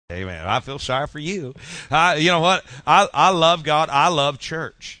Amen. I feel sorry for you. You know what? I love God. I love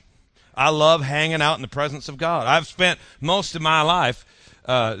church. I love hanging out in the presence of God. I've spent most of my life,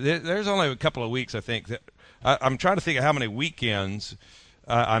 there's only a couple of weeks, I think, that I'm trying to think of how many weekends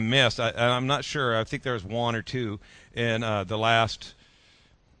I missed. I'm not sure. I think there was one or two in the last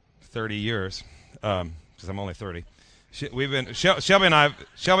 30 years, because I'm only 30. Shelby and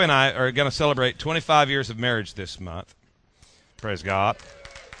I are going to celebrate 25 years of marriage this month. Praise God.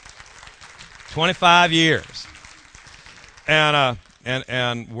 25 years.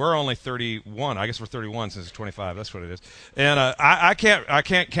 And we're only 31. I guess we're 31 since it's 25. That's what it is. And I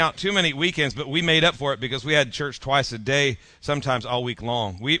can't count too many weekends, but we made up for it because we had church twice a day, sometimes all week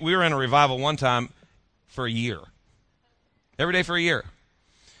long. We were in a revival one time for a year. Every day for a year.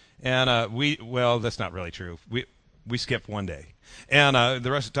 And well, that's not really true. We skipped one day. And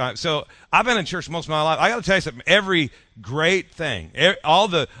the rest of the time. So I've been in church most of my life. I got to tell you something. Every great thing, all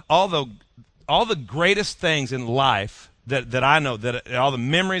the greatest things in life that I know, that all the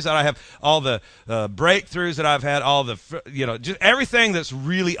memories that I have, all the breakthroughs that I've had, all the, just everything that's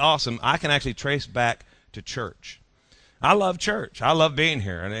really awesome, I can actually trace back to church. I love church. I love being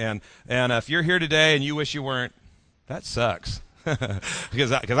here. And if you're here today and you wish you weren't, that sucks.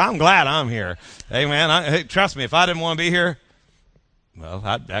 because I'm glad I'm here. Amen. Hey, trust me, if I didn't want to be here, well,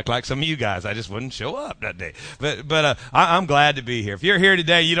 I'd act like some of you guys. I just wouldn't show up that day. But I'm glad to be here. If you're here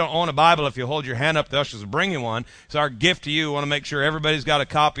today, you don't own a Bible, if you hold your hand up, the ushers will bring you one. It's our gift to you. We want to make sure everybody's got a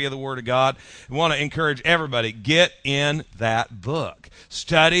copy of the Word of God. We want to encourage everybody, get in that book.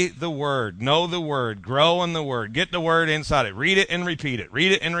 Study the Word. Know the Word. Grow in the Word. Get the Word inside it. Read it and repeat it.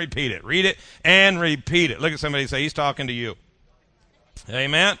 Read it and repeat it. Read it and repeat it. Look at somebody and say, he's talking to you.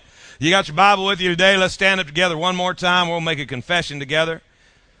 Amen. You got your Bible with you today. Let's stand up together one more time. We'll make a confession together.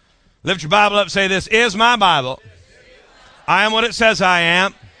 Lift your Bible up and say, this is my Bible. I am what it says I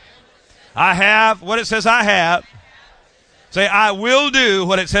am. I have what it says I have. Say, I will do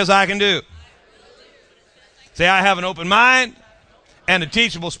what it says I can do. Say, I have an open mind and a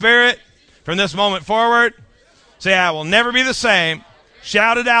teachable spirit from this moment forward. Say, I will never be the same.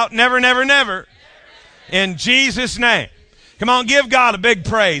 Shout it out, never, never, never. In Jesus' name. Come on, give God a big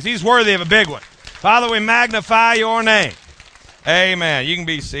praise. He's worthy of a big one. Father, we magnify your name. Amen. You can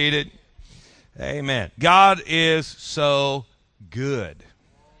be seated. Amen. God is so good.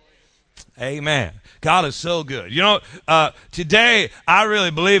 Amen. God is so good. You know, today I really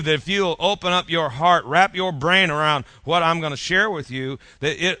believe that if you'll open up your heart, wrap your brain around what I'm going to share with you,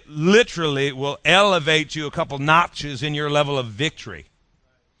 that it literally will elevate you a couple notches in your level of victory.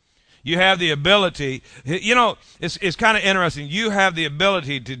 You have the ability, it's kind of interesting. You have the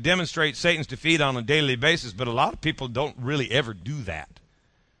ability to demonstrate Satan's defeat on a daily basis, but a lot of people don't really ever do that.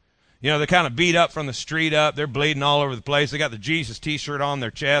 They're kind of beat up from the street up. They're bleeding all over the place. They got the Jesus T-shirt on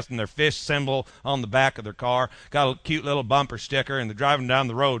their chest and their fish symbol on the back of their car. Got a cute little bumper sticker, and they're driving down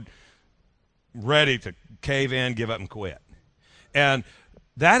the road ready to cave in, give up, and quit. And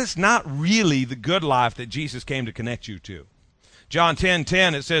that is not really the good life that Jesus came to connect you to. John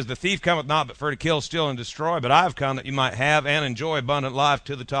 10:10, it says, the thief cometh not but for to kill, steal, and destroy, but I have come that you might have and enjoy abundant life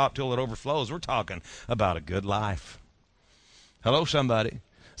to the top till it overflows. We're talking about a good life. Hello, somebody.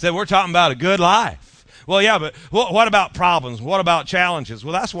 Said, we're talking about a good life. Well, yeah, but what about problems? What about challenges?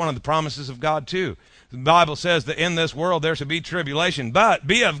 Well, that's one of the promises of God, too. The Bible says that in this world there shall be tribulation, but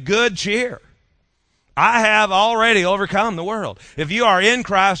be of good cheer. I have already overcome the world. If you are in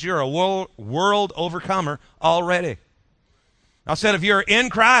Christ, you're a world overcomer already. I said, if you're in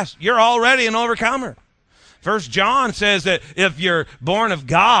Christ, you're already an overcomer. 1 John says that if you're born of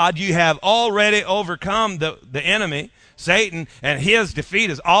God, you have already overcome the enemy, Satan, and his defeat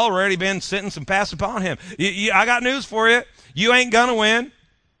has already been sentenced and passed upon him. I got news for you. You ain't going to win.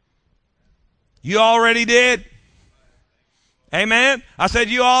 You already did. Amen. I said,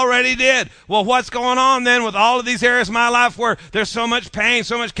 you already did. Well, what's going on then with all of these areas of my life where there's so much pain,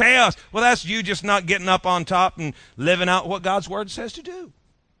 so much chaos? Well, that's you just not getting up on top and living out what God's word says to do.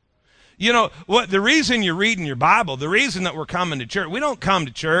 The reason you're reading your Bible, the reason that we're coming to church, we don't come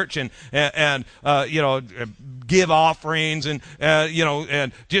to church and give offerings and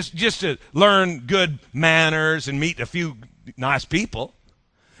just to learn good manners and meet a few nice people.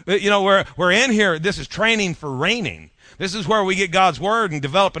 We're in here. This is training for reigning. This is where we get God's word and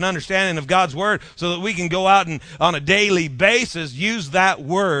develop an understanding of God's word so that we can go out and on a daily basis use that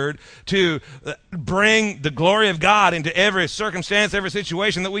word to bring the glory of God into every circumstance, every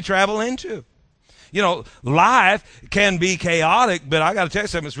situation that we travel into. Life can be chaotic, but I got to tell you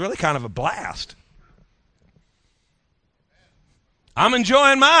something, it's really kind of a blast. I'm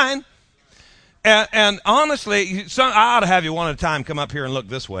enjoying mine. And honestly, I ought to have you one at a time come up here and look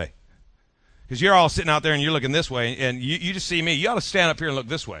this way. Because you're all sitting out there and you're looking this way, and you just see me. You ought to stand up here and look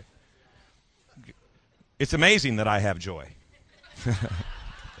this way. It's amazing that I have joy.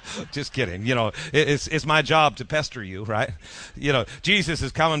 Just kidding. You know, it's my job to pester you, right? You know, Jesus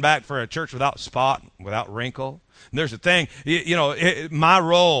is coming back for a church without spot, without wrinkle. And there's a thing, my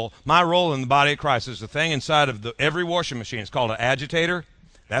role in the body of Christ is a thing inside of every washing machine. It's called an agitator.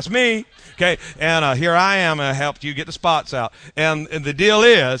 That's me. Okay. And here I am. I helped you get the spots out. And the deal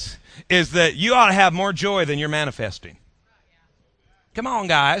is that you ought to have more joy than you're manifesting. Come on,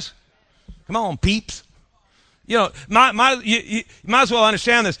 guys. Come on, peeps. You know, you might as well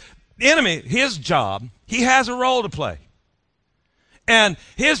understand this. The enemy, his job, he has a role to play. And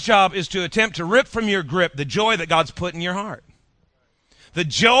his job is to attempt to rip from your grip the joy that God's put in your heart. The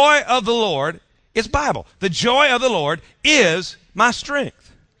joy of the Lord is Bible. The joy of the Lord is my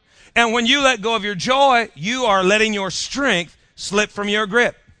strength. And when you let go of your joy, you are letting your strength slip from your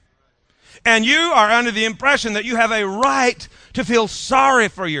grip. And you are under the impression that you have a right to feel sorry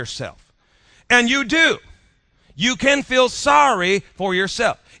for yourself. And you do. You can feel sorry for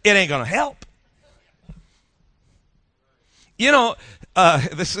yourself. It ain't going to help. You know,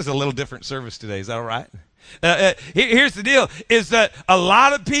 this is a little different service today. Is that all right? Here's the deal, is that a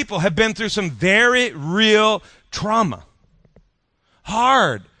lot of people have been through some very real trauma.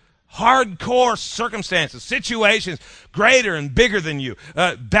 Hardcore circumstances, situations greater and bigger than you.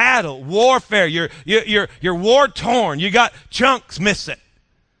 Battle, warfare, you're war-torn. You got chunks missing.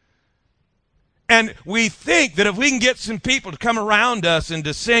 And we think that if we can get some people to come around us and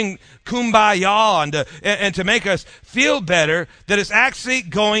to sing Kumbaya and to make us feel better, that it's actually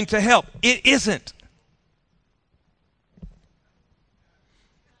going to help. It isn't.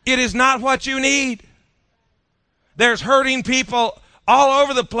 It is not what you need. There's hurting people all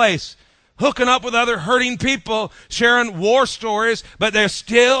over the place, hooking up with other hurting people, sharing war stories, but they're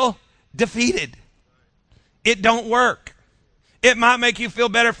still defeated. It don't work. It might make you feel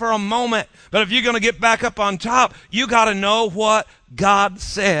better for a moment, but if you're going to get back up on top, you got to know what God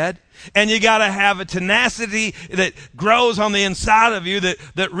said, and you got to have a tenacity that grows on the inside of you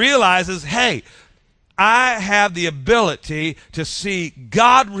that realizes, hey, I have the ability to see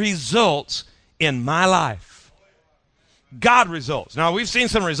God results in my life. God results. Now, we've seen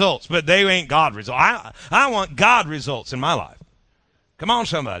some results, but they ain't God results. I want God results in my life. Come on,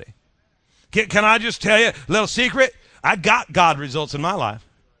 somebody. Can I just tell you a little secret? I got God results in my life,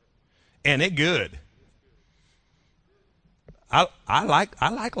 and it good. I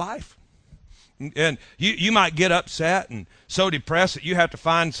like life. And you might get upset and so depressed that you have to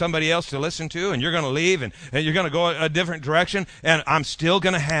find somebody else to listen to, and you're going to leave, and you're going to go a different direction, and I'm still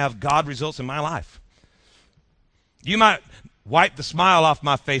going to have God results in my life. You might wipe the smile off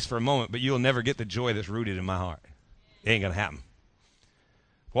my face for a moment, but you'll never get the joy that's rooted in my heart. It ain't going to happen.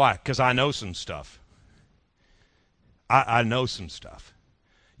 Why? Because I know some stuff. I know some stuff.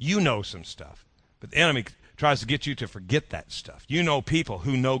 You know some stuff. But the enemy tries to get you to forget that stuff. You know people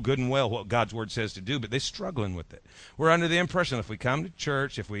who know good and well what God's word says to do, but they're struggling with it. We're under the impression if we come to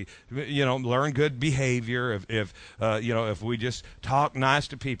church, if we learn good behavior, if we just talk nice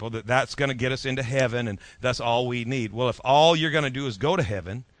to people, that's going to get us into heaven, and that's all we need. Well, if all you're going to do is go to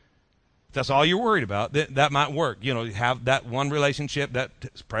heaven, if that's all you're worried about, that might work. Have that one relationship,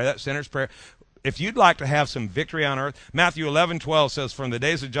 pray that sinner's prayer. If you'd like to have some victory on earth, Matthew 11:12 says, from the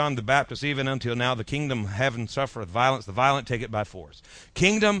days of John the Baptist even until now, the kingdom of heaven suffereth violence, the violent take it by force.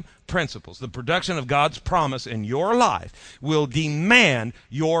 Kingdom principles, the production of God's promise in your life, will demand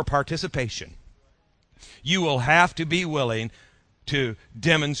your participation. You will have to be willing to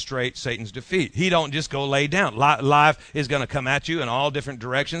demonstrate Satan's defeat. He don't just go lay down. Life is going to come at you in all different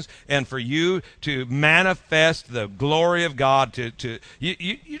directions, and for you to manifest the glory of God, you're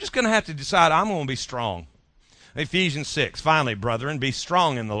just going to have to decide, I'm going to be strong. Ephesians 6, finally, brethren, be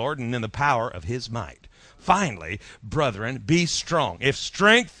strong in the Lord and in the power of his might. Finally, brethren, be strong. If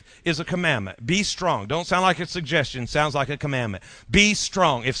strength is a commandment, be strong. Don't sound like a suggestion, sounds like a commandment. Be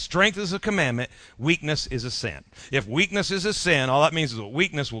strong. If strength is a commandment, weakness is a sin. If weakness is a sin, all that means is that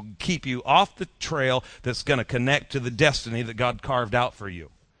weakness will keep you off the trail that's going to connect to the destiny that God carved out for you.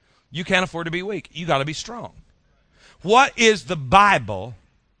 You can't afford to be weak. You got to be strong. What is the Bible?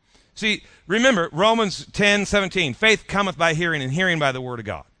 See, remember Romans 10:17. Faith cometh by hearing, and hearing by the word of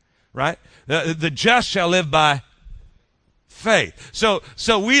God. Right? The just shall live by faith. So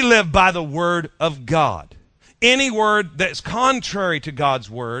we live by the word of God. Any word that's contrary to God's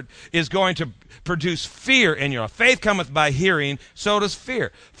word is going to produce fear in you. Faith cometh by hearing, so does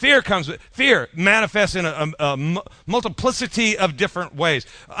fear. Fear manifests in a multiplicity of different ways.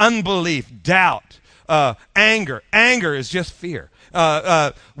 Unbelief, doubt, anger. Anger is just fear.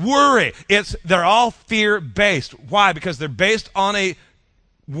 Worry. They're all fear-based. Why? Because they're based on a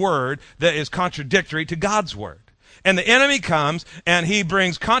word that is contradictory to God's word. And the enemy comes and he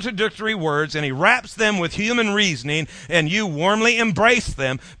brings contradictory words and he wraps them with human reasoning and you warmly embrace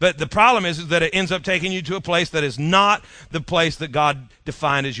them. But the problem is that it ends up taking you to a place that is not the place that God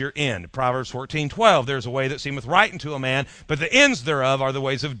defined as your end. Proverbs 14:12, there's a way that seemeth right unto a man, but the ends thereof are the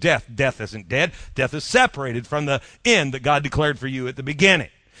ways of death. Death isn't dead. Death is separated from the end that God declared for you at the beginning.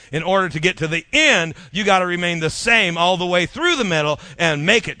 In order to get to the end, you got to remain the same all the way through the middle and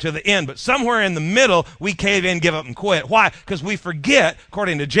make it to the end. But somewhere in the middle, we cave in, give up, and quit. Why? Because we forget,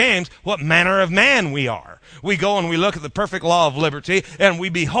 according to James, what manner of man we are. We go and we look at the perfect law of liberty, and we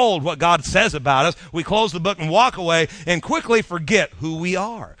behold what God says about us. We close the book and walk away and quickly forget who we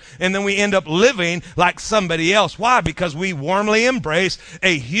are. And then we end up living like somebody else. Why? Because we warmly embrace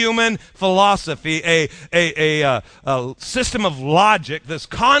a human philosophy, a system of logic that's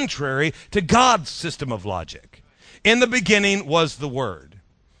contrary to God's system of logic. In the beginning was the Word.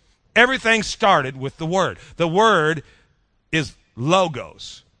 Everything started with the Word. The Word is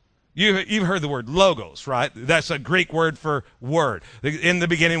logos. You've heard the word logos, right? That's a Greek word for word. In the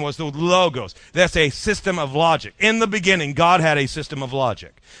beginning was the logos. That's a system of logic. In the beginning, God had a system of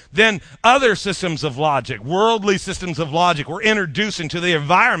logic. Then other systems of logic, worldly systems of logic, were introduced into the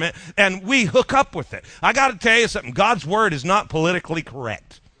environment, and we hook up with it. I got to tell you something. God's word is not politically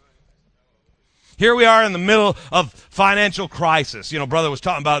correct. Here we are in the middle of financial crisis. Brother was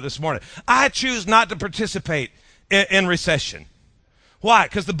talking about it this morning. I choose not to participate in recession. Why?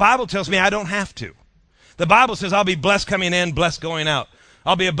 Because the Bible tells me I don't have to. The Bible says I'll be blessed coming in, blessed going out.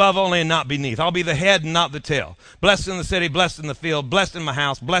 I'll be above only and not beneath. I'll be the head and not the tail. Blessed in the city, blessed in the field, blessed in my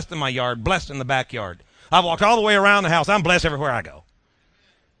house, blessed in my yard, blessed in the backyard. I've walked all the way around the house. I'm blessed everywhere I go.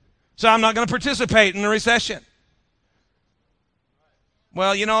 So I'm not going to participate in the recession.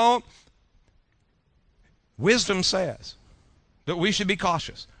 Well, wisdom says that we should be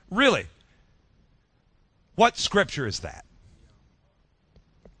cautious. Really? What scripture is that?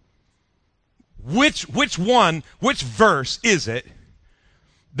 Which verse is it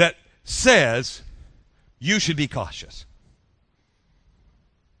that says you should be cautious?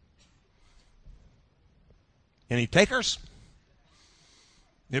 Any takers?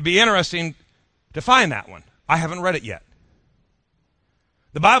 It'd be interesting to find that one. I haven't read it yet.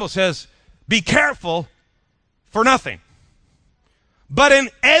 The Bible says, be careful for nothing, but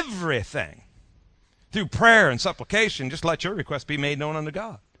in everything, through prayer and supplication, just let your request be made known unto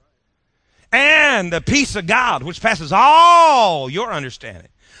God. And the peace of God, which passes all your understanding,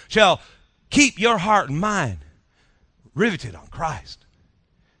 shall keep your heart and mind riveted on Christ.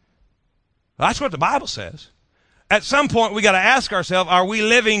 That's what the Bible says. At some point, we got to ask ourselves, are we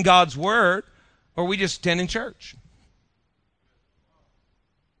living God's word, or are we just attending church?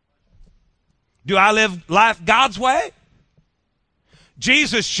 Do I live life God's way?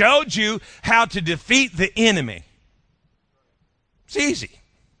 Jesus showed you how to defeat the enemy. It's easy.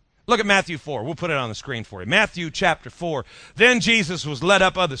 Look at Matthew 4. We'll put it on the screen for you. Matthew chapter 4. Then Jesus was led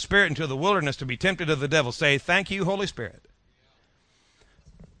up of the Spirit into the wilderness to be tempted of the devil. Say, thank you, Holy Spirit.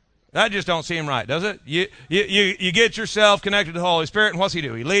 That just don't seem right, does it? You get yourself connected to the Holy Spirit, and what's he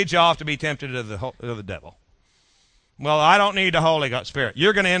do? He leads you off to be tempted of the devil. Well, I don't need the Holy Spirit.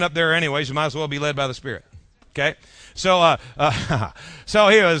 You're going to end up there anyways. You might as well be led by the Spirit. Okay? So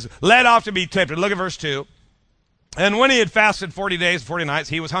he was led off to be tempted. Look at verse 2. And when he had fasted 40 days and 40 nights,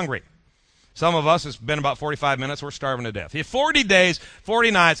 he was hungry. Some of us, it's been about 45 minutes, we're starving to death. 40 days,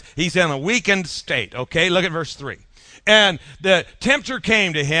 40 nights, he's in a weakened state. Okay, look at verse 3. And the tempter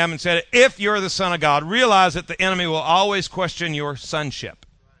came to him and said, if you're the Son of God, realize that the enemy will always question your sonship.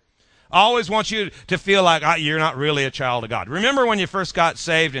 Always wants you to feel like you're not really a child of God. Remember when you first got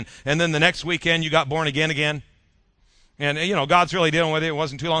saved and then the next weekend you got born again? And, God's really dealing with it. It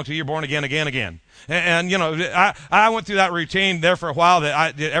wasn't too long till you're born again. And I went through that routine there for a while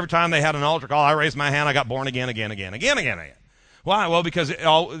that every time they had an altar call, I raised my hand, I got born again. Why? Well, because,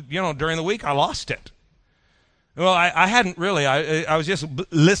 during the week I lost it. Well, I hadn't really. I was just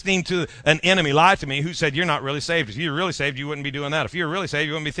listening to an enemy lie to me who said, you're not really saved. If you're really saved, you wouldn't be doing that. If you're really saved,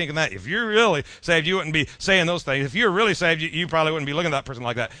 you wouldn't be thinking that. If you're really saved, you wouldn't be saying those things. If you're really saved, you probably wouldn't be looking at that person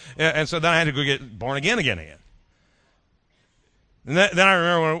like that. And so then I had to go get born again. And then I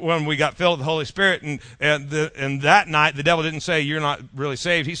remember when we got filled with the Holy Spirit, and that night the devil didn't say, you're not really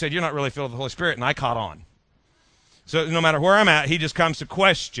saved. He said, you're not really filled with the Holy Spirit, and I caught on. So no matter where I'm at, he just comes to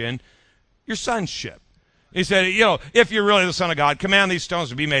question your sonship. He said, if you're really the Son of God, command these stones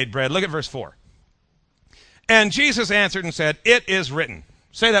to be made bread. Look at verse 4. And Jesus answered and said, it is written.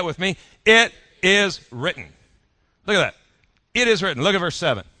 Say that with me. It is written. Look at that. It is written. Look at verse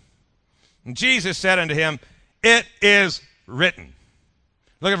 7. And Jesus said unto him, it is written.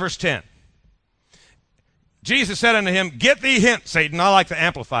 Look at verse 10. Jesus said unto him, get thee hence, Satan. I like the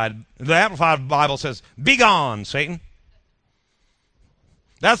Amplified. The Amplified Bible says, be gone, Satan.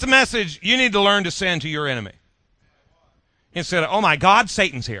 That's the message you need to learn to send to your enemy. Instead of, oh my God,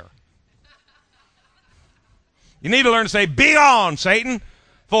 Satan's here. You need to learn to say, be gone, Satan,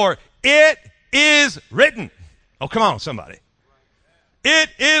 for it is written. Oh, come on, somebody. It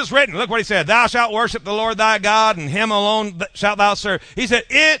is written. Look what he said. Thou shalt worship the Lord thy God, and him alone shalt thou serve. He said,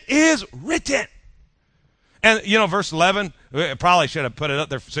 it is written. And, verse 11, I probably should have put it up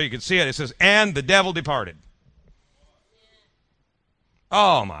there so you could see it. It says, and the devil departed.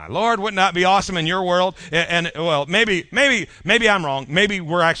 Oh, my Lord, wouldn't that be awesome in your world? And well, maybe I'm wrong. Maybe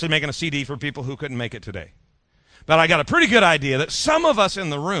we're actually making a CD for people who couldn't make it today. But I got a pretty good idea that some of us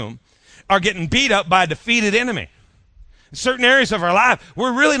in the room are getting beat up by a defeated enemy. In certain areas of our life,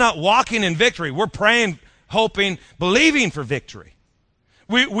 we're really not walking in victory. We're praying, hoping, believing for victory.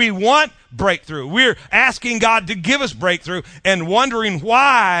 We want breakthrough. We're asking God to give us breakthrough and wondering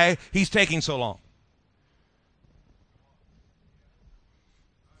why he's taking so long.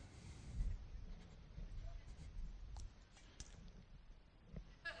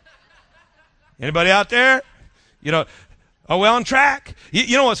 Anybody out there? Are we on track?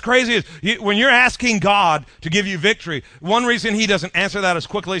 You know what's crazy is when you're asking God to give you victory, one reason he doesn't answer that as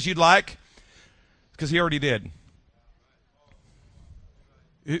quickly as you'd like is because he already did.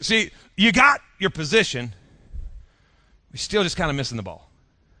 See, you got your position, you're still just kind of missing the ball.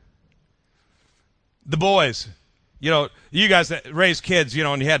 The boys, you guys that raised kids,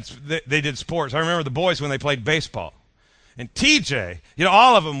 and they did sports. I remember the boys when they played baseball. And TJ,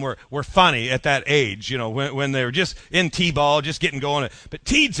 all of them were funny at that age, when they were just in T-ball, just getting going. But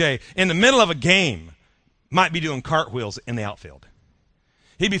TJ, in the middle of a game, might be doing cartwheels in the outfield.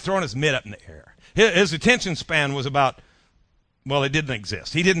 He'd be throwing his mitt up in the air. His attention span was about, well, it didn't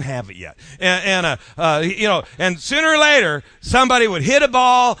exist. He didn't have it yet. And sooner or later, somebody would hit a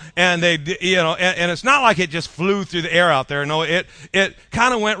ball, and and it's not like it just flew through the air out there. No, it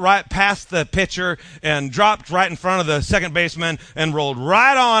kind of went right past the pitcher and dropped right in front of the second baseman and rolled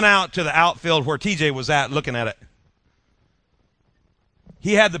right on out to the outfield where TJ was at looking at it.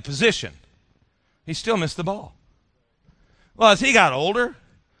 He had the position. He still missed the ball. Well, as he got older,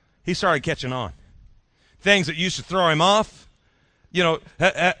 he started catching on. Things that used to throw him off.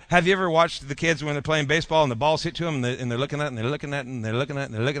 Have you ever watched the kids when they're playing baseball and the balls hit to them and they're looking at it and they're looking at it and they're looking at it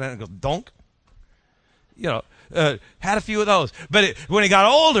and they're looking at it and go, donk? Had a few of those. But when he got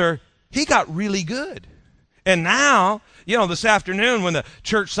older, he got really good. And now, this afternoon when the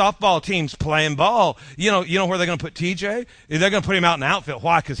church softball team's playing ball, where they're going to put TJ? They're going to put him out in the outfield.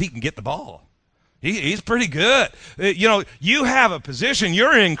 Why? Because he can get the ball. He's pretty good. You have a position.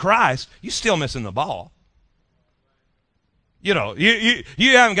 You're in Christ. You're still missing the ball. You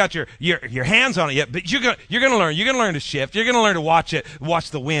haven't got your hands on it yet, but you're gonna learn. You're gonna learn to shift. You're gonna learn to watch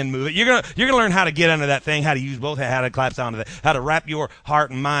the wind move it. You're gonna learn how to get under that thing, how to use both, how to collapse onto that, how to wrap your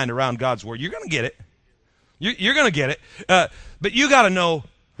heart and mind around God's word. You're gonna get it. You're gonna get it. But you got to know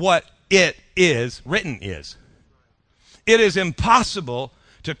what it is written is. It is impossible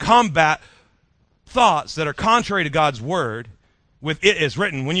to combat thoughts that are contrary to God's word with it is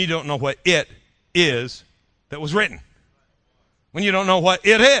written when you don't know what it is that was written. When you don't know what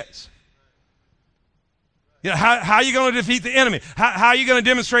it is. How are you going to defeat the enemy? How are you going to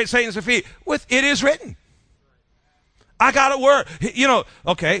demonstrate Satan's defeat? With it is written. I got it word.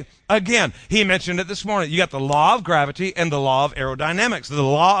 Okay, again, he mentioned it this morning. You got the law of gravity and the law of aerodynamics. The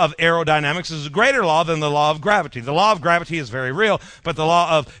law of aerodynamics is a greater law than the law of gravity. The law of gravity is very real, but the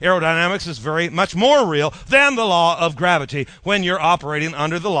law of aerodynamics is very much more real than the law of gravity when you're operating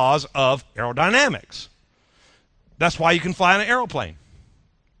under the laws of aerodynamics. That's why you can fly in an aeroplane.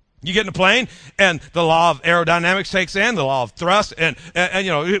 You get in a plane, and the law of aerodynamics takes in, the law of thrust, and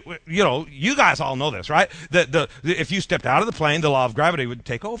you guys all know this, right? If you stepped out of the plane, the law of gravity would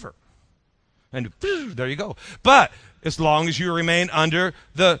take over. And there you go. But as long as you remain under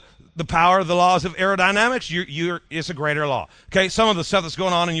the power of the laws of aerodynamics, it's a greater law. Okay, some of the stuff that's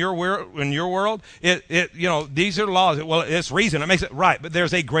going on in your world, these are laws. Well, it's reason. It makes it right, but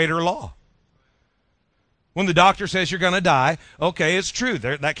there's a greater law. When the doctor says you're going to die, okay, it's true.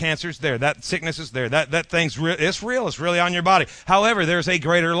 That cancer's there. That sickness is there. That thing's real. It's real. It's really on your body. However, there's a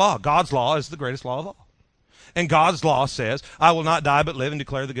greater law. God's law is the greatest law of all. And God's law says, I will not die but live and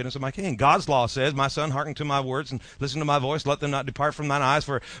declare the goodness of my King. God's law says, my son, hearken to my words and listen to my voice. Let them not depart from thine eyes,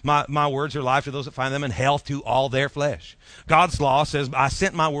 for my words are life to those that find them and health to all their flesh. God's law says, I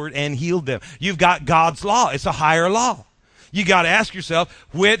sent my word and healed them. You've got God's law. It's a higher law. You got to ask yourself,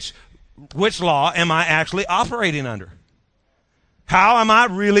 which law am I actually operating under? How am I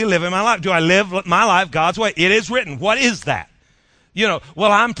really living my life? Do I live my life God's way? It is written. What is that?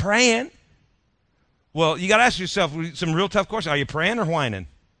 Well, I'm praying. Well, you got to ask yourself some real tough questions. Are you praying or whining?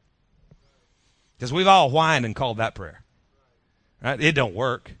 Because we've all whined and called that prayer. Right? It don't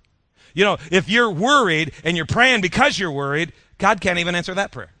work. If you're worried and you're praying because you're worried, God can't even answer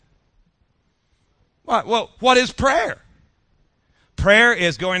that prayer. Well, what is prayer? Prayer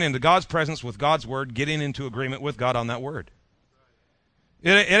is going into God's presence with God's word, getting into agreement with God on that word.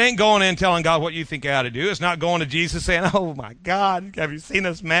 It ain't going in telling God what you think you ought to do. It's not going to Jesus saying, oh my God, have you seen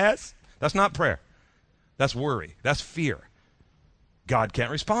this mess? That's not prayer. That's worry. That's fear. God can't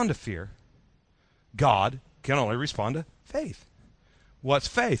respond to fear. God can only respond to faith. What's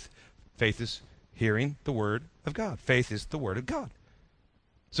faith? Faith is hearing the word of God. Faith is the word of God.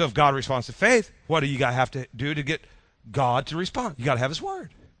 So if God responds to faith, what do you have to do to get God to respond? You got to have his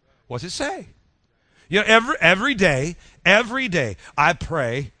word. What's it say? Every day, I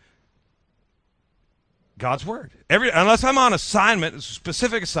pray God's word. Unless I'm on assignment, a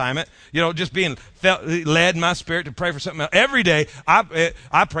specific assignment, just being led in my spirit to pray for something else. Every day,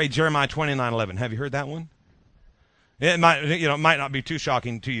 I pray Jeremiah 29:11. Have you heard that one? It might not be too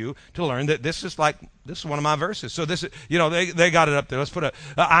shocking to you to learn that this is one of my verses. So this is, they got it up there. Let's put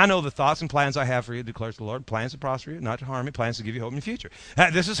I know the thoughts and plans I have for you, declares the Lord. Plans to prosper you, not to harm you. Plans to give you hope in the future.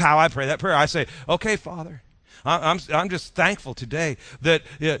 This is how I pray that prayer. I say, okay, Father, I'm just thankful today that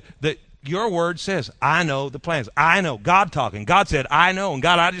your word says, I know the plans. I know. God talking. God said, I know. And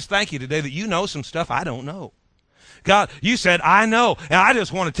God, I just thank you today that you know some stuff I don't know. God, you said, I know. And I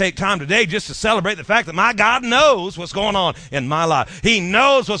just want to take time today just to celebrate the fact that my God knows what's going on in my life. He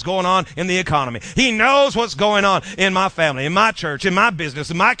knows what's going on in the economy. He knows what's going on in my family, in my church, in my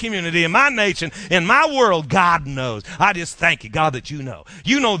business, in my community, in my nation, in my world. God knows. I just thank you, God, that you know.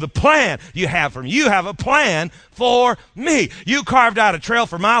 You know the plan you have for me. You have a plan for me. You carved out a trail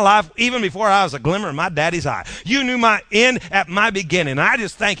for my life even before I was a glimmer in my daddy's eye. You knew my end at my beginning. I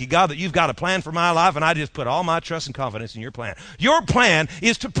just thank you, God, that you've got a plan for my life, and I just put all my trust and confidence in your plan. Your plan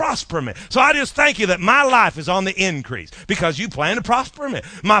is to prosper me. So I just thank you that my life is on the increase because you plan to prosper me.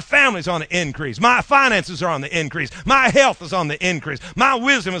 My family's on the increase. My finances are on the increase. My health is on the increase. My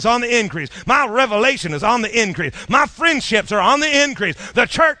wisdom is on the increase. My revelation is on the increase. My friendships are on the increase. The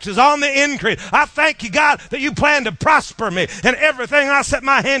church is on the increase. I thank you, God, that you plan to prosper me, and everything I set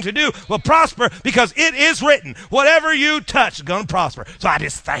my hand to do will prosper because it is written, whatever you touch is going to prosper. So I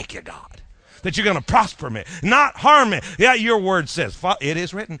just thank you, God, that you're going to prosper me, not harm me. Yeah, your word says, it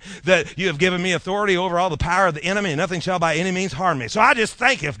is written that you have given me authority over all the power of the enemy, and nothing shall by any means harm me. So I just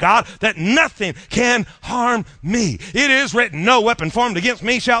thank you, God, that nothing can harm me. It is written, no weapon formed against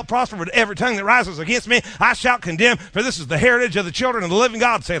me shall prosper, but every tongue that rises against me I shall condemn, for this is the heritage of the children of the living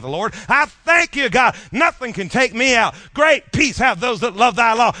God, saith the Lord. I thank you, God, nothing can take me out. Great peace have those that love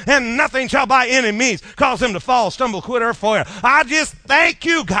thy law, and nothing shall by any means cause them to fall, stumble, quit, or fall. I just thank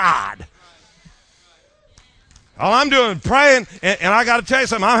you, God. All I'm doing is praying, and I got to tell you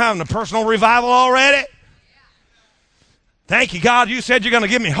something, I'm having a personal revival already. Thank you, God. You said you're going to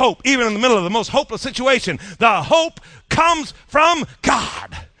give me hope, even in the middle of the most hopeless situation. The hope comes from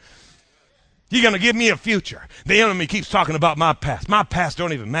God. You're going to give me a future. The enemy keeps talking about my past. My past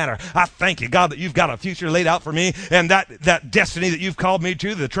don't even matter. I thank you, God, that you've got a future laid out for me, and that destiny that you've called me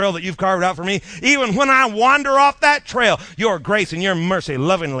to, the trail that you've carved out for me. Even when I wander off that trail, your grace and your mercy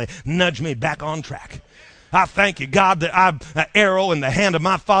lovingly nudge me back on track. I thank you, God, that I'm an arrow in the hand of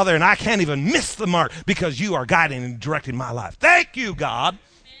my Father, and I can't even miss the mark because you are guiding and directing my life. Thank you, God.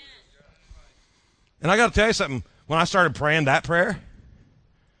 And I got to tell you something. When I started praying that prayer,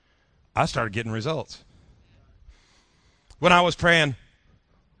 I started getting results. When I was praying,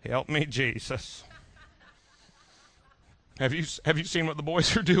 help me, Jesus. Have you seen what the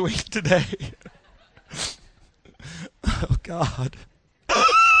boys are doing today? Oh, God.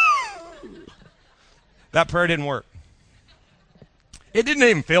 That prayer didn't work. It didn't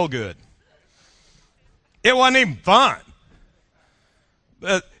even feel good. It wasn't even fun.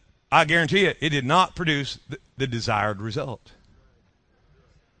 But I guarantee you, it did not produce the desired result.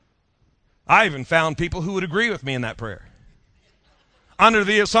 I even found people who would agree with me in that prayer, under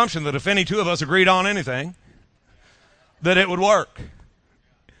the assumption that if any two of us agreed on anything, that it would work.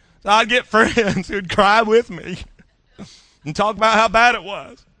 So I'd get friends who'd cry with me and talk about how bad it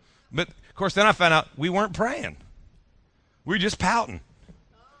was. But of course, then I found out we weren't praying. We were just pouting.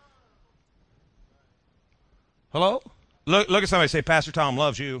 Hello? Look at somebody, say, Pastor Tom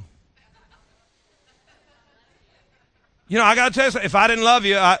loves you. You know, I got to tell you something. If I didn't love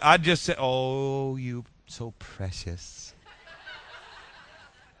you, I'd just say, oh, you so precious.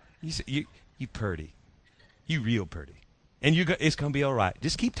 You purty. You real purty. And it's going to be all right.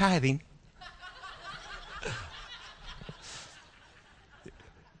 Just keep tithing.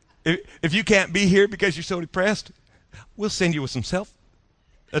 If you can't be here because you're so depressed, we'll send you with some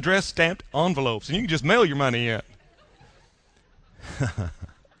self-addressed stamped envelopes, and you can just mail your money in.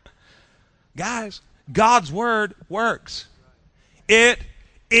 Guys, God's word works. It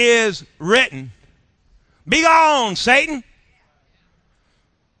is written. Be gone, Satan.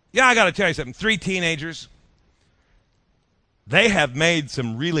 Yeah, I got to tell you something. 3 teenagers, they have made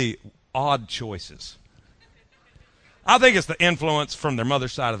some really odd choices. I think it's the influence from their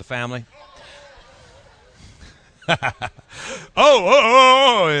mother's side of the family.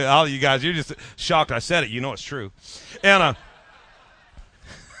 Oh, all you guys, you're just shocked I said it. You know it's true. And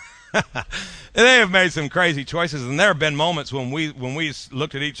they have made some crazy choices, and there have been moments when we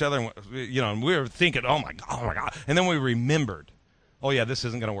looked at each other and, you know, and we were thinking, oh my God, and then we remembered, oh yeah, this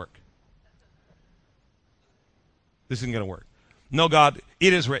isn't going to work. This isn't going to work. No, God,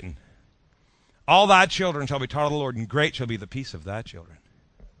 it is written. All thy children shall be taught of the Lord, and great shall be the peace of thy children.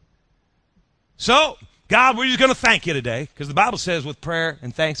 So, God, we're just going to thank you today, because the Bible says with prayer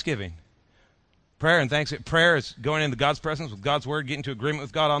and thanksgiving. Prayer is going into God's presence with God's word, getting to agreement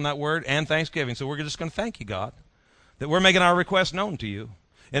with God on that word, and thanksgiving. So we're just going to thank you, God, that we're making our request known to you.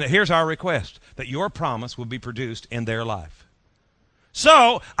 And here's our request, that your promise will be produced in their life.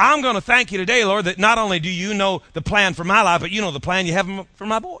 So I'm going to thank you today, Lord, that not only do you know the plan for my life, but you know the plan you have for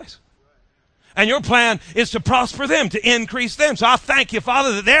my boys. And your plan is to prosper them, to increase them. So I thank you,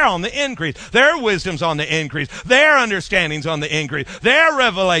 Father, that they're on the increase. Their wisdom's on the increase. Their understanding's on the increase. Their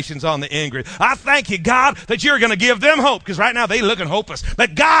revelation's on the increase. I thank you, God, that you're going to give them hope, because right now they looking hopeless.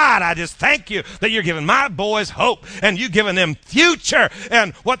 But God, I just thank you that you're giving my boys hope, and you're giving them future.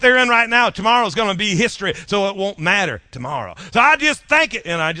 And what they're in right now, tomorrow's going to be history, so it won't matter tomorrow. So I just thank it,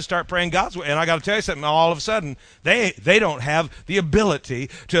 and I just start praying God's way. And I got to tell you something, all of a sudden, they don't have the ability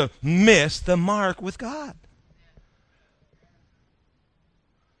to miss the mark with God.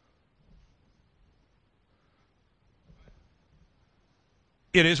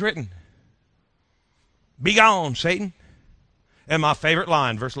 It is written, be gone, Satan. And my favorite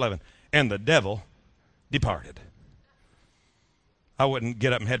line, verse 11, and the devil departed. I wouldn't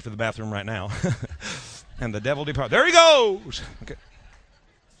get up and head for the bathroom right now. And the devil departed. There he goes.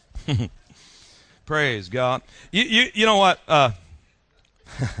 Okay. Praise God. You know what?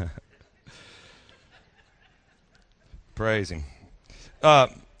 Praise him.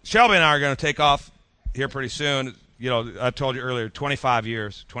 Shelby and I are going to take off here pretty soon. You know, I told you earlier, 25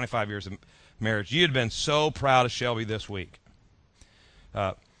 years of marriage. You had been so proud of Shelby this week.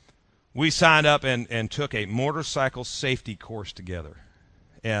 We signed up and took a motorcycle safety course together.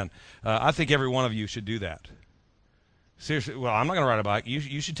 And I think every one of you should do that. Seriously, well, I'm not going to ride a bike.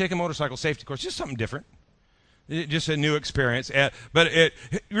 You should take a motorcycle safety course, just something different. Just a new experience. But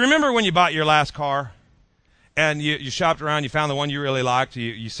remember when you bought your last car? And you shopped around, you found the one you really liked,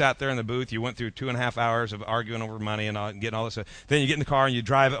 you sat there in the booth, you went through 2.5 hours of arguing over money and getting all this stuff. Then you get in the car and you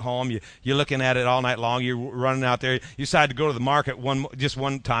drive it home, you're looking at it all night long, you're running out there, you decide to go to the market just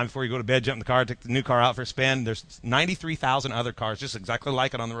one time before you go to bed, jump in the car, take the new car out for a spin. There's 93,000 other cars just exactly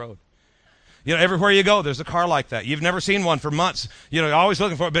like it on the road. You know, everywhere you go, there's a car like that. You've never seen one for months. You know, you're always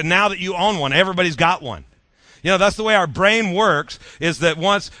looking for it, but now that you own one, everybody's got one. You know, that's the way our brain works, is that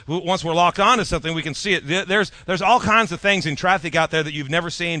once we're locked onto something, we can see it. There's all kinds of things in traffic out there that you've never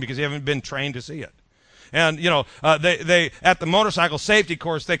seen because you haven't been trained to see it. And, you know, they at the motorcycle safety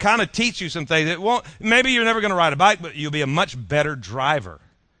course, they kind of teach you some things. Maybe you're never going to ride a bike, but you'll be a much better driver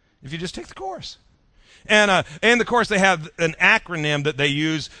if you just take the course. And in the course, they have an acronym that they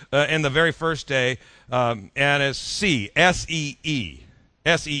use in the very first day, and it's SEE, S-E-E,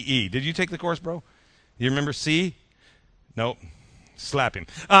 S-E-E. Did you take the course, bro? You remember C? Nope. Slap him.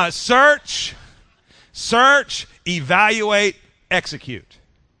 Search, evaluate, execute.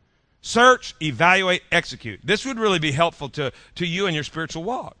 Search, evaluate, execute. This would really be helpful to you in your spiritual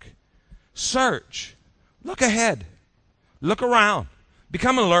walk. Search. Look ahead. Look around.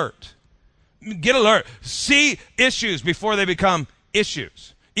 Become alert. Get alert. See issues before they become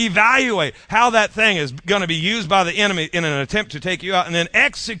issues. Evaluate how that thing is going to be used by the enemy in an attempt to take you out, and then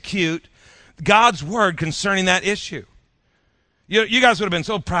execute God's word concerning that issue. You guys would have been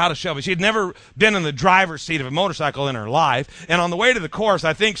so proud of Shelby. She had never been in the driver's seat of a motorcycle in her life. And on the way to the course,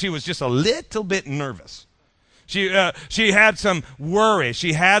 I think she was just a little bit nervous. She had some worry.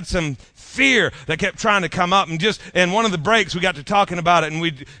 She had some fear that kept trying to come up. And one of the breaks, we got to talking about it.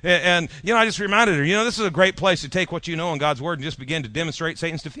 And I just reminded her, this is a great place to take what you know in God's word and just begin to demonstrate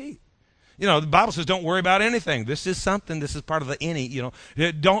Satan's defeat. The Bible says don't worry about anything. This is something. This is part of the any,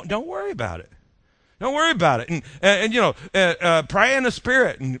 Don't worry about it. Don't worry about it. And pray in the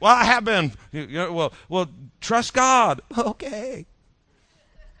Spirit. And, well, I have been. Well, trust God. Okay.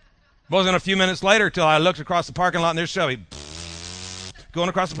 It wasn't a few minutes later till I looked across the parking lot and there's Shelby going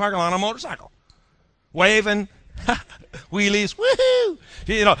across the parking lot on a motorcycle, waving, wheelies, woohoo.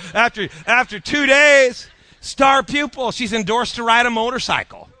 After 2 days, star pupil, she's endorsed to ride a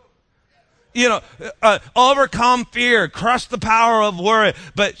motorcycle. Overcome fear, crush the power of worry,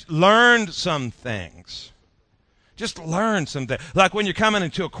 but learn some things. Just learn some things. Like when you're coming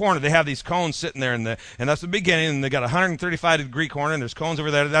into a corner, they have these cones sitting there, and that's the beginning, and they got a 135-degree corner, and there's cones over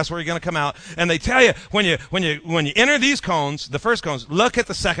there. That's where you're going to come out. And they tell you when you enter these cones, the first cones, look at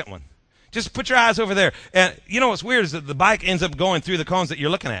the second one. Just put your eyes over there. And what's weird is that the bike ends up going through the cones that you're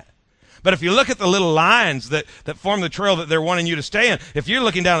looking at. But if you look at the little lines that form the trail that they're wanting you to stay in, if you're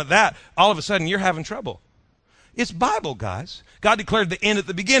looking down at that, all of a sudden you're having trouble. It's Bible, guys. God declared the end at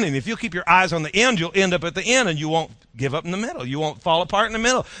the beginning. If you'll keep your eyes on the end, you'll end up at the end, and you won't give up in the middle. You won't fall apart in the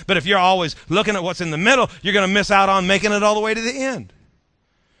middle. But if you're always looking at what's in the middle, you're going to miss out on making it all the way to the end.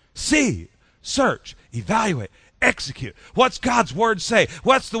 See, search, evaluate, execute. What's God's word say?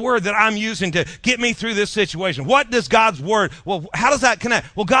 What's the word that I'm using to get me through this situation? What does God's word, how does that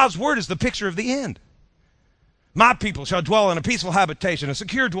connect? Well, God's word is the picture of the end. My people shall dwell in a peaceful habitation, a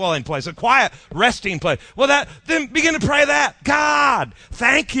secure dwelling place, a quiet resting place. Well, then begin to pray that. God,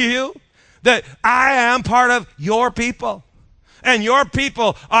 thank you that I am part of your people. And your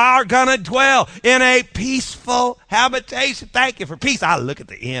people are going to dwell in a peaceful habitation. Thank you for peace. I look at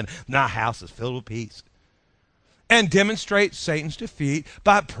the end. My house is filled with peace. And demonstrate Satan's defeat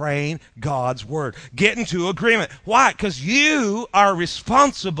by praying God's word. Get into agreement. Why? Because you are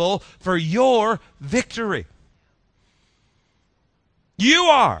responsible for your victory. You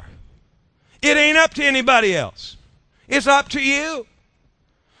are. It ain't up to anybody else. It's up to you.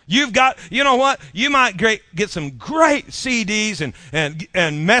 You've got, you know what? You might get some great CDs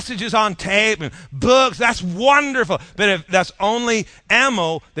and messages on tape and books. That's wonderful. But if that's only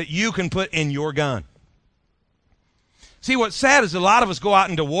ammo that you can put in your gun. See, what's sad is a lot of us go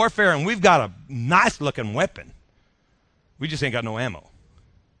out into warfare and we've got a nice-looking weapon. We just ain't got no ammo.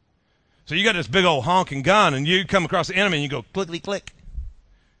 So you got this big old honking gun and you come across the enemy and you go clickety-click.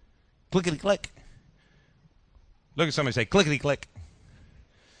 Clickety-click. Look at somebody and say, clickety-click.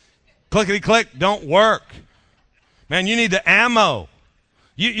 Clickety-click don't work. Man, you need the ammo.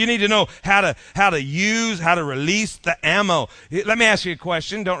 You need to know how to release the ammo. Let me ask you a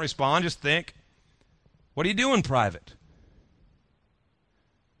question. Don't respond. Just think. What do you do in private?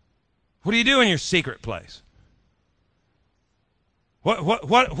 What do you do in your secret place? What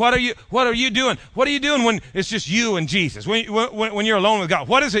are you doing? What are you doing when it's just you and Jesus? When you're alone with God,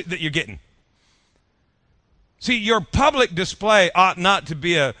 what is it that you're getting? See, your public display ought not to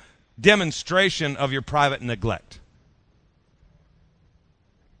be a demonstration of your private neglect.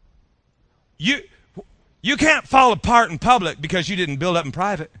 You can't fall apart in public because you didn't build up in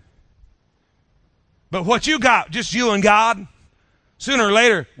private. But what you got, just you and God, sooner or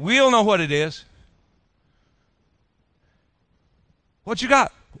later, we'll know what it is. What you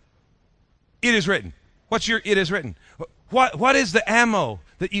got? It is written. What's your it is written? What is the ammo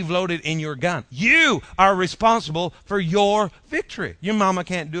that you've loaded in your gun? You are responsible for your victory. Your mama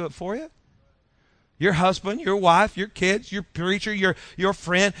can't do it for you. Your husband, your wife, your kids, your preacher, your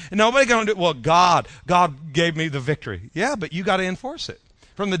friend. And nobody going to do it. Well, God gave me the victory. Yeah, but you got to enforce it.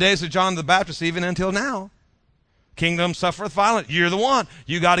 From the days of John the Baptist even until now. Kingdom suffereth violence. You're the one.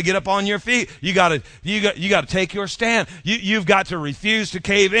 You got to get up on your feet. You got to take your stand. You've got to refuse to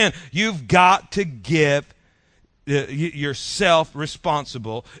cave in. You've got to give yourself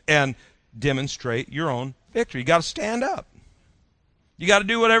responsible and demonstrate your own victory. You got to stand up. You got to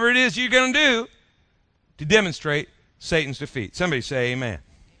do whatever it is you're going to do to demonstrate Satan's defeat. Somebody say amen.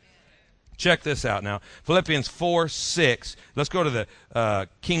 Check this out now. Philippians 4:6. Let's go to the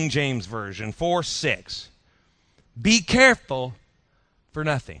King James Version. 4:6. Be careful for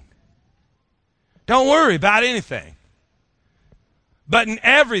nothing. Don't worry about anything. But in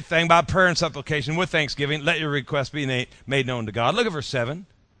everything, by prayer and supplication, with thanksgiving, let your requests be made known to God. Look at verse 7.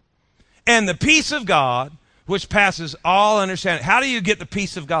 And the peace of God, which passes all understanding. How do you get the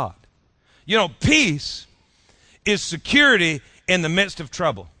peace of God? You know, peace is security in the midst of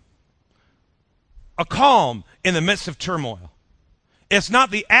trouble. A calm in the midst of turmoil. It's not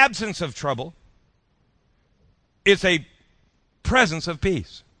the absence of trouble. It's a presence of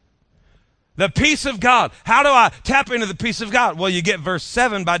peace. The peace of God. How do I tap into the peace of God? Well, you get verse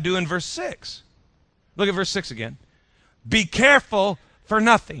 7 by doing verse 6. Look at verse 6 again. Be careful for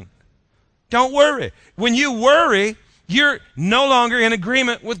nothing. Don't worry. When you worry, you're no longer in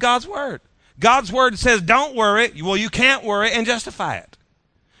agreement with God's word. God's word says don't worry. Well, you can't worry and justify it.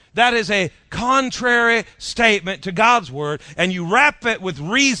 That is a contrary statement to God's word, and you wrap it with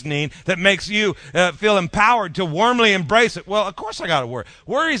reasoning that makes you feel empowered to warmly embrace it. Well, of course I got to worry.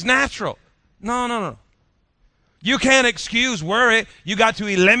 Worry is natural. No. You can't excuse worry. You got to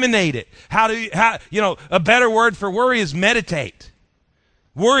eliminate it. A better word for worry is meditate.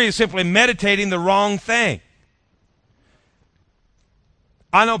 Worry is simply meditating the wrong thing.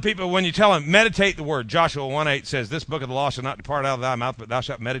 I know people, when you tell them, meditate the word. Joshua 1:8 says, this book of the law shall not depart out of thy mouth, but thou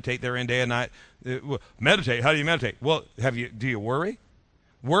shalt meditate therein day and night. Meditate. How do you meditate? Well, do you worry?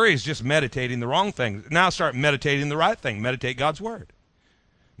 Worry is just meditating the wrong thing. Now start meditating the right thing. Meditate God's word.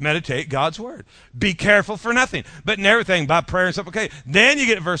 Meditate God's word. Be careful for nothing, but in everything by prayer and supplication. Then you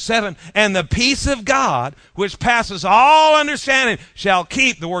get to verse 7, and the peace of God, which passes all understanding, shall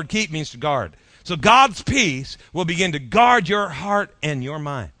keep. The word keep means to guard. So God's peace will begin to guard your heart and your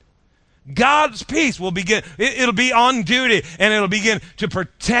mind. God's peace will begin, it'll be on duty, and it'll begin to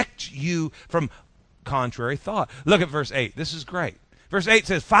protect you from contrary thought. Look at verse 8. This is great. Verse 8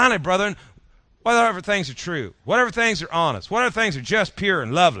 says, finally, brethren, whatever things are true, whatever things are honest, whatever things are just, pure,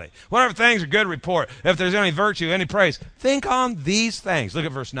 and lovely, whatever things are good report, if there's any virtue, any praise, think on these things. Look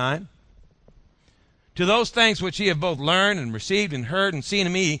at verse 9. To those things which ye have both learned and received and heard and seen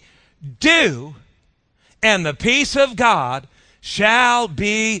in me, do, and the peace of God shall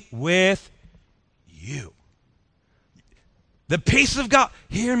be with you. The peace of God.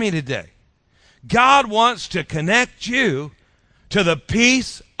 Hear me today. God wants to connect you to the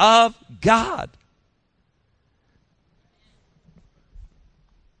peace of God.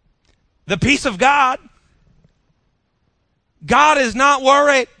 The peace of God. God is not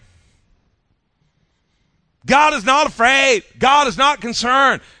worried. God is not afraid. God is not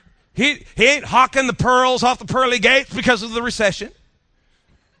concerned. He ain't hawking the pearls off the pearly gates because of the recession.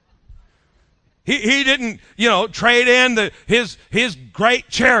 He didn't, trade in his great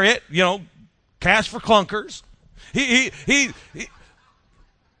chariot, cash for clunkers. He's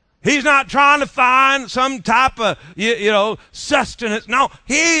not trying to find some type of, sustenance. No,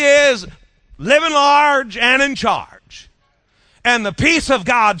 he is living large and in charge. And the peace of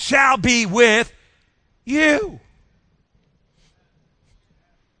God shall be with you.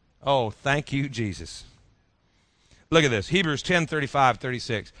 Oh, thank you, Jesus. Look at this. Hebrews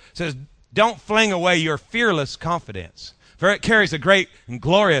 10:35-36 says, don't fling away your fearless confidence, for it carries a great and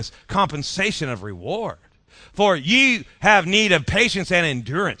glorious compensation of reward. For ye have need of patience and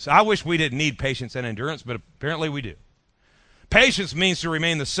endurance. I wish we didn't need patience and endurance, but apparently we do. Patience means to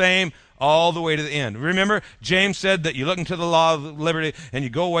remain the same all the way to the end. Remember, James said that you look into the law of liberty and you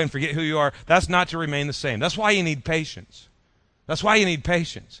go away and forget who you are. That's not to remain the same. That's why you need patience. That's why you need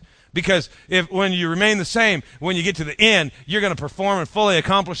patience. Because when you remain the same, when you get to the end, you're going to perform and fully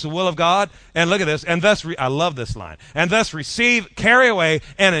accomplish the will of God. And look at this. And thus, I love this line. And thus receive, carry away,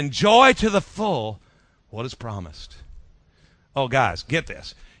 and enjoy to the full what is promised. Oh, guys, get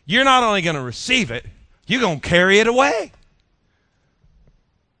this. You're not only going to receive it, you're going to carry it away.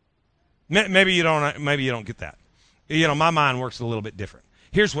 Maybe you don't get that. My mind works a little bit different.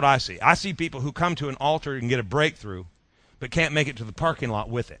 Here's what I see. I see people who come to an altar and get a breakthrough, but can't make it to the parking lot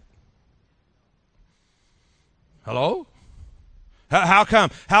with it. Hello? How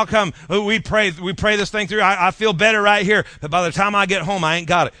come we pray this thing through? I feel better right here, but by the time I get home, I ain't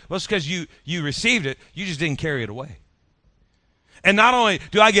got it. Well, it's because you received it. You just didn't carry it away. And not only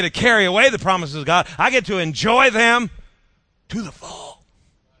do I get to carry away the promises of God, I get to enjoy them to the full.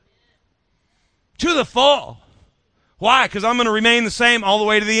 To the full. Why? Because I'm going to remain the same all the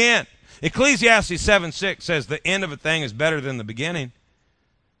way to the end. Ecclesiastes 7:6 says the end of a thing is better than the beginning.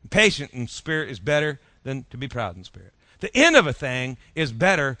 Patient in spirit is better than to be proud in spirit. The end of a thing is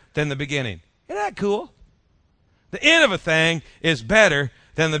better than the beginning. Isn't that cool? The end of a thing is better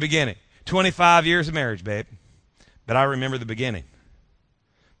than the beginning. 25 years of marriage, babe. But I remember the beginning.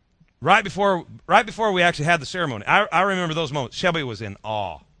 Right before we actually had the ceremony, I remember those moments. Shelby was in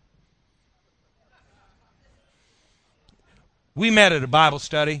awe. We met at a Bible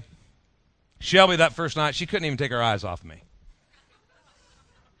study. Shelby, that first night, she couldn't even take her eyes off me.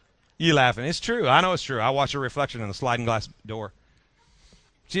 You laughing? It's true. I know it's true. I watch her reflection in the sliding glass door.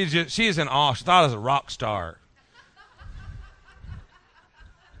 She is in awe. She thought I was a rock star.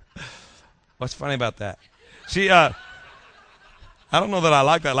 What's funny about that? See, I don't know that I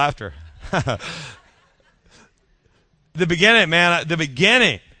like that laughter. The beginning, man, the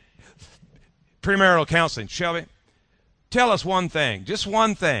beginning. Premarital counseling. Shelby, tell us one thing, just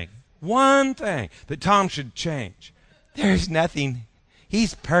one thing that Tom should change. There's nothing.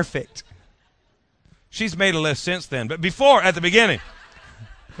 He's perfect. She's made a list since then. But before, at the beginning,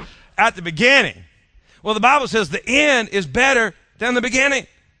 well, the Bible says the end is better than the beginning.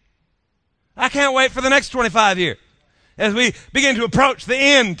 I can't wait for the next 25 years as we begin to approach the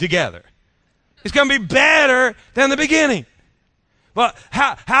end together. It's going to be better than the beginning. Well,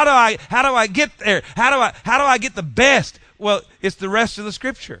 how do I get there? How do I get the best? Well, it's the rest of the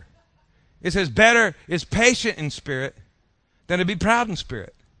Scripture. It says better is patient in spirit than to be proud in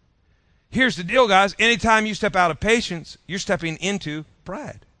spirit. Here's the deal, guys. Anytime you step out of patience, you're stepping into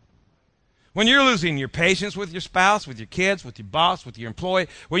pride. When you're losing your patience with your spouse, with your kids, with your boss, with your employee,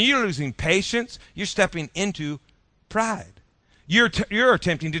 when you're losing patience, you're stepping into pride. You're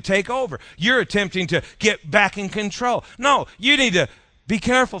attempting to take over. You're attempting to get back in control. No, you need to be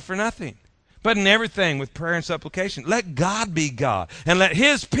careful for nothing. But in everything with prayer and supplication, let God be God. And let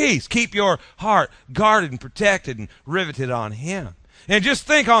His peace keep your heart guarded and protected and riveted on Him. And just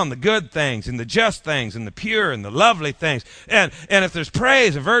think on the good things and the just things and the pure and the lovely things. And if there's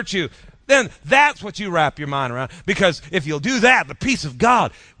praise and virtue, then that's what you wrap your mind around. Because if you'll do that, the peace of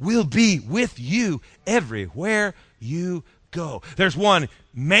God will be with you everywhere you go. There's one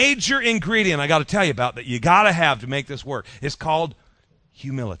major ingredient I got to tell you about that you got to have to make this work. It's called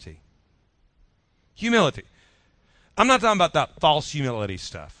humility. Humility. I'm not talking about that false humility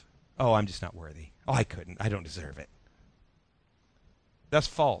stuff. Oh, I'm just not worthy. Oh, I couldn't. I don't deserve it. That's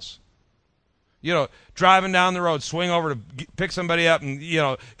false. You know, driving down the road, swing over to pick somebody up and,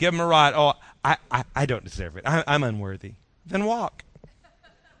 give them a ride. Oh, I don't deserve it. I'm unworthy. Then walk.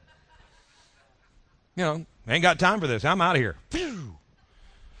 Ain't got time for this. I'm out of here.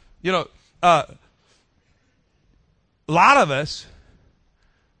 A lot of us,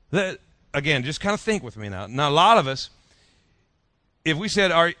 again, just kind of think with me now. Now, a lot of us, if we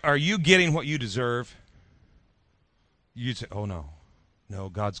said, are you getting what you deserve? You'd say, oh, no. No,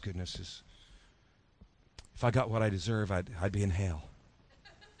 God's goodness is, if I got what I deserve, I'd be in hell.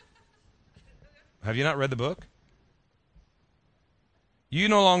 Have you not read the book? You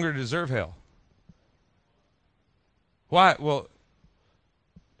no longer deserve hell. Why? Well,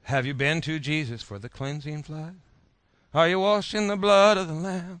 have you been to Jesus for the cleansing flood? Are you washed in the blood of the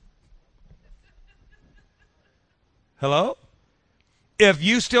Lamb? Hello? If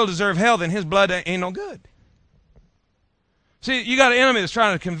you still deserve hell, then His blood ain't no good. See, you got an enemy that's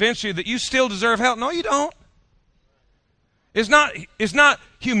trying to convince you that you still deserve hell. No, you don't. It's not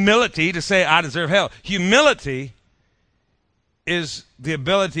humility to say, I deserve hell. Humility is the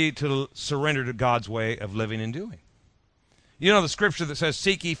ability to surrender to God's way of living and doing. You know the scripture that says,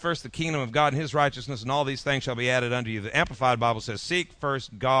 seek ye first the kingdom of God and His righteousness, and all these things shall be added unto you. The Amplified Bible says, seek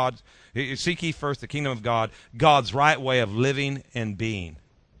ye first the kingdom of God, God's right way of living and being.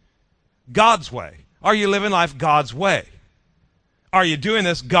 God's way. Are you living life God's way? Are you doing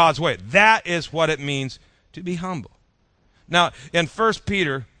this God's way? That is what it means to be humble. Now, in 1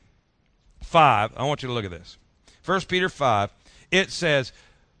 Peter 5, I want you to look at this. 1 Peter 5, it says,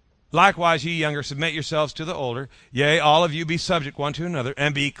 likewise, ye younger, submit yourselves to the older. Yea, all of you be subject one to another,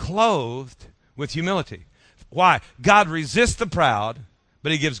 and be clothed with humility. Why? God resists the proud,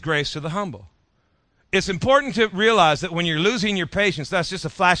 but He gives grace to the humble. It's important to realize that when you're losing your patience, that's just a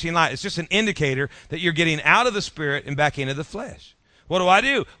flashing light. It's just an indicator that you're getting out of the Spirit and back into the flesh. What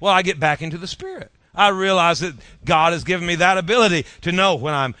do? Well, I get back into the Spirit. I realize that God has given me that ability to know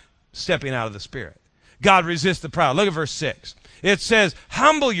when I'm stepping out of the Spirit. God resists the proud. Look at verse 6. It says,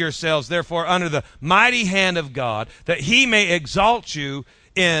 humble yourselves, therefore, under the mighty hand of God, that He may exalt you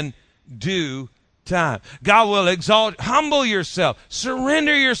in due time. God will exalt. Humble yourself.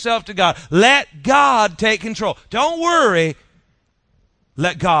 Surrender yourself to God. Let God take control. Don't worry.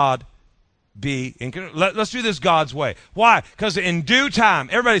 Let God be in control. Let's do this God's way. Why? Because in due time,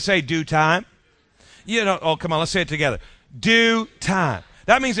 everybody say due time. Oh, come on, let's say it together. Due time.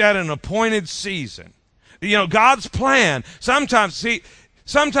 That means at an appointed season. God's plan, sometimes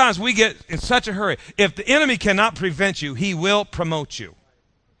we get in such a hurry. If the enemy cannot prevent you, he will promote you.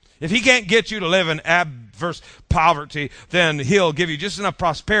 If he can't get you to live in adverse poverty, then he'll give you just enough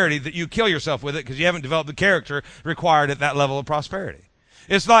prosperity that you kill yourself with it because you haven't developed the character required at that level of prosperity.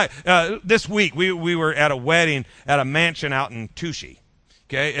 It's like this week we were at a wedding at a mansion out in Tushy.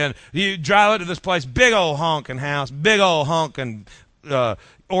 Okay, and you drive up to this place, big old honking house, big old honking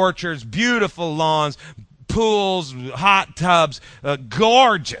orchards, beautiful lawns, pools, hot tubs,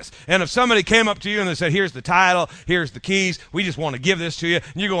 gorgeous. And if somebody came up to you and they said, here's the title, here's the keys, we just want to give this to you,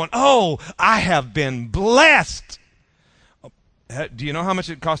 and you're going, oh, I have been blessed. Do you know how much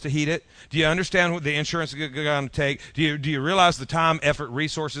it costs to heat it? Do you understand what the insurance is going to take? Do you realize the time, effort,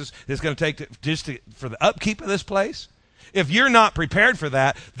 resources it's going to take for the upkeep of this place? If you're not prepared for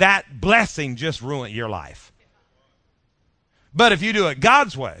that, that blessing just ruined your life. But if you do it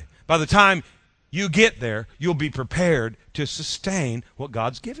God's way, by the time you get there, you'll be prepared to sustain what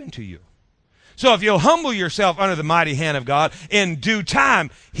God's given to you. So if you'll humble yourself under the mighty hand of God, in due time,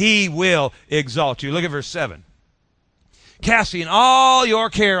 he will exalt you. Look at verse 7. Casting all your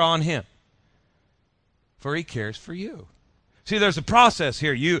care on him, for he cares for you. See, there's a process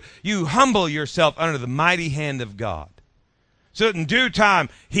here. You humble yourself under the mighty hand of God. So that in due time,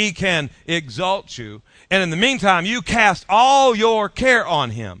 he can exalt you. And in the meantime, you cast all your care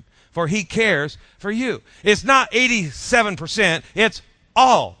on him, for he cares for you. It's not 87%, it's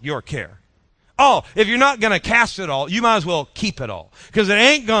all your care. All. If you're not going to cast it all, you might as well keep it all. Because it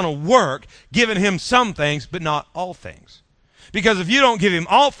ain't going to work giving him some things, but not all things. Because if you don't give him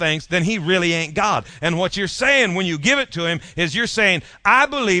all things, then he really ain't God. And what you're saying when you give it to him is you're saying, I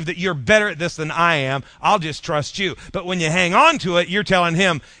believe that you're better at this than I am. I'll just trust you. But when you hang on to it, you're telling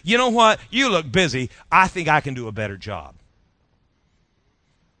him, you know what? You look busy. I think I can do a better job.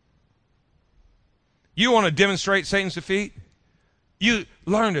 You want to demonstrate Satan's defeat? You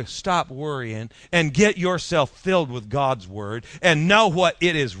learn to stop worrying and get yourself filled with God's word and know what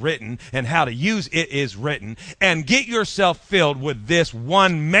it is written and how to use it is written, and get yourself filled with this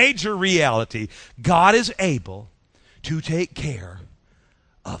one major reality. God is able to take care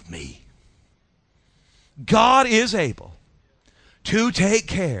of me. God is able to take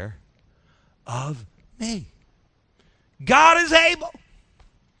care of me. God is able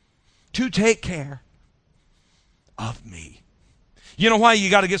to take care of me. You know why you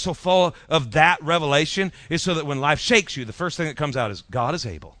got to get so full of that revelation? Is so that when life shakes you, the first thing that comes out is God is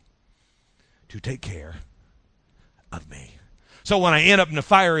able to take care of me. So when I end up in the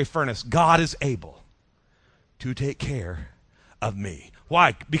fiery furnace, God is able to take care of me.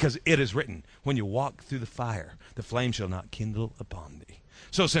 Why? Because it is written, when you walk through the fire, the flame shall not kindle upon thee.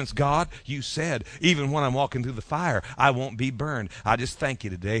 So since God, you said, even when I'm walking through the fire, I won't be burned. I just thank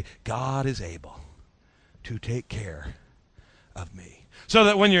you today. God is able to take care of me. So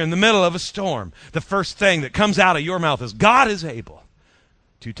that when you're in the middle of a storm, the first thing that comes out of your mouth is, God is able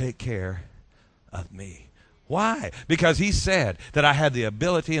to take care of me. Why? Because he said that I had the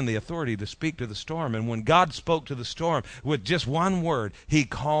ability and the authority to speak to the storm. And when God spoke to the storm with just one word, he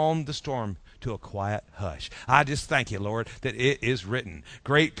calmed the storm to a quiet hush. I just thank you, Lord, that it is written.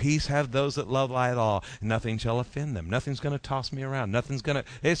 Great peace have those that love thy law. Nothing shall offend them. Nothing's going to toss me around.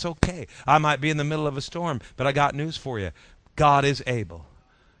 It's okay. I might be in the middle of a storm, but I got news for you. God is able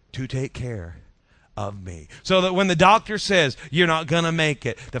to take care of me. So that when the doctor says you're not going to make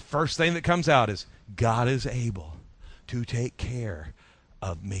it, the first thing that comes out is, God is able to take care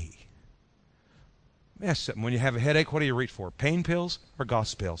of me. Let me ask you something. When you have a headache, what do you reach for? Pain pills or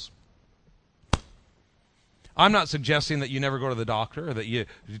Goss pills? I'm not suggesting that you never go to the doctor or that you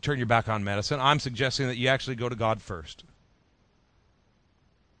turn your back on medicine. I'm suggesting that you actually go to God first.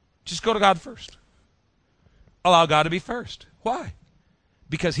 Just go to God first. Allow God to be first. Why?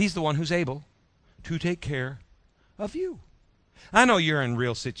 Because he's the one who's able to take care of you. I know you're in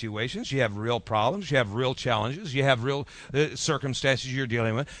real situations. You have real problems. You have real challenges. You have real circumstances you're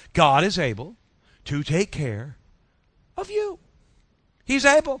dealing with. God is able to take care of you. He's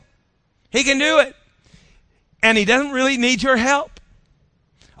able. He can do it. And he doesn't really need your help.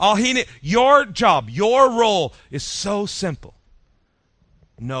 All he needs, your job, your role is so simple.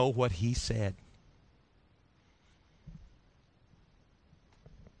 Know what he said.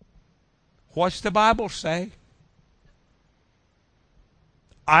 What's the Bible say?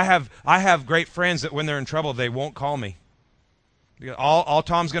 I have great friends that when they're in trouble, they won't call me. All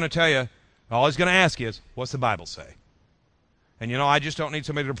Tom's going to tell you, all he's going to ask you is, what's the Bible say? And you know, I just don't need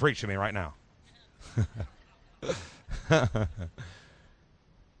somebody to preach to me right now.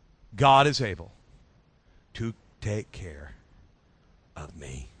 God is able to take care of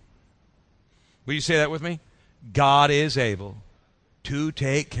me. Will you say that with me? God is able to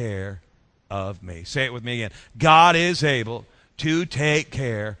take care of me. Say it with me again. God is able to take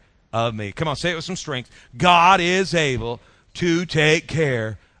care of me. Come on, say it with some strength. God is able to take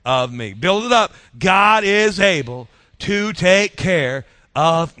care of me. Build it up. God is able to take care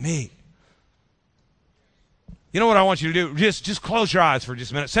of me. You know what I want you to do? Just close your eyes for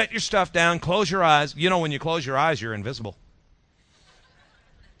just a minute. Set your stuff down. Close your eyes. You know, when you close your eyes, you're invisible.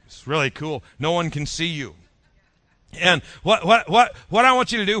 It's really cool. No one can see you. And what I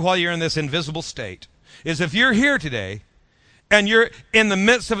want you to do while you're in this invisible state is, if you're here today and you're in the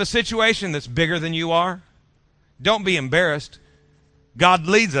midst of a situation that's bigger than you are, don't be embarrassed. God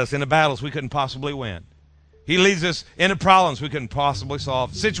leads us into battles we couldn't possibly win. He leads us into problems we couldn't possibly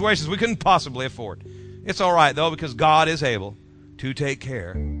solve, situations we couldn't possibly afford. It's all right, though, because God is able to take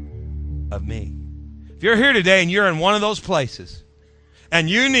care of me. If you're here today and you're in one of those places and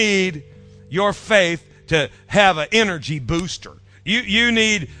you need your faith to have an energy booster, you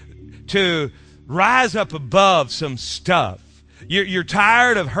need to rise up above some stuff. You're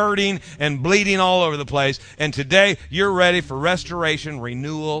tired of hurting and bleeding all over the place, and today you're ready for restoration,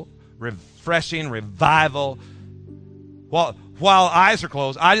 renewal, refreshing, revival. While eyes are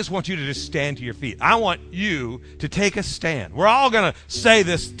closed, I just want you to just stand to your feet. I want you to take a stand. We're all going to say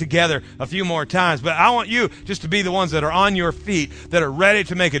this together a few more times, but I want you just to be the ones that are on your feet, that are ready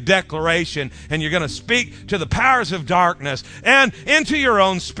to make a declaration, and you're going to speak to the powers of darkness and into your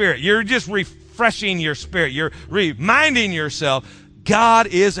own spirit. You're just refreshing your spirit. You're reminding yourself, God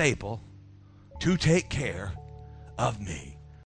is able to take care of me.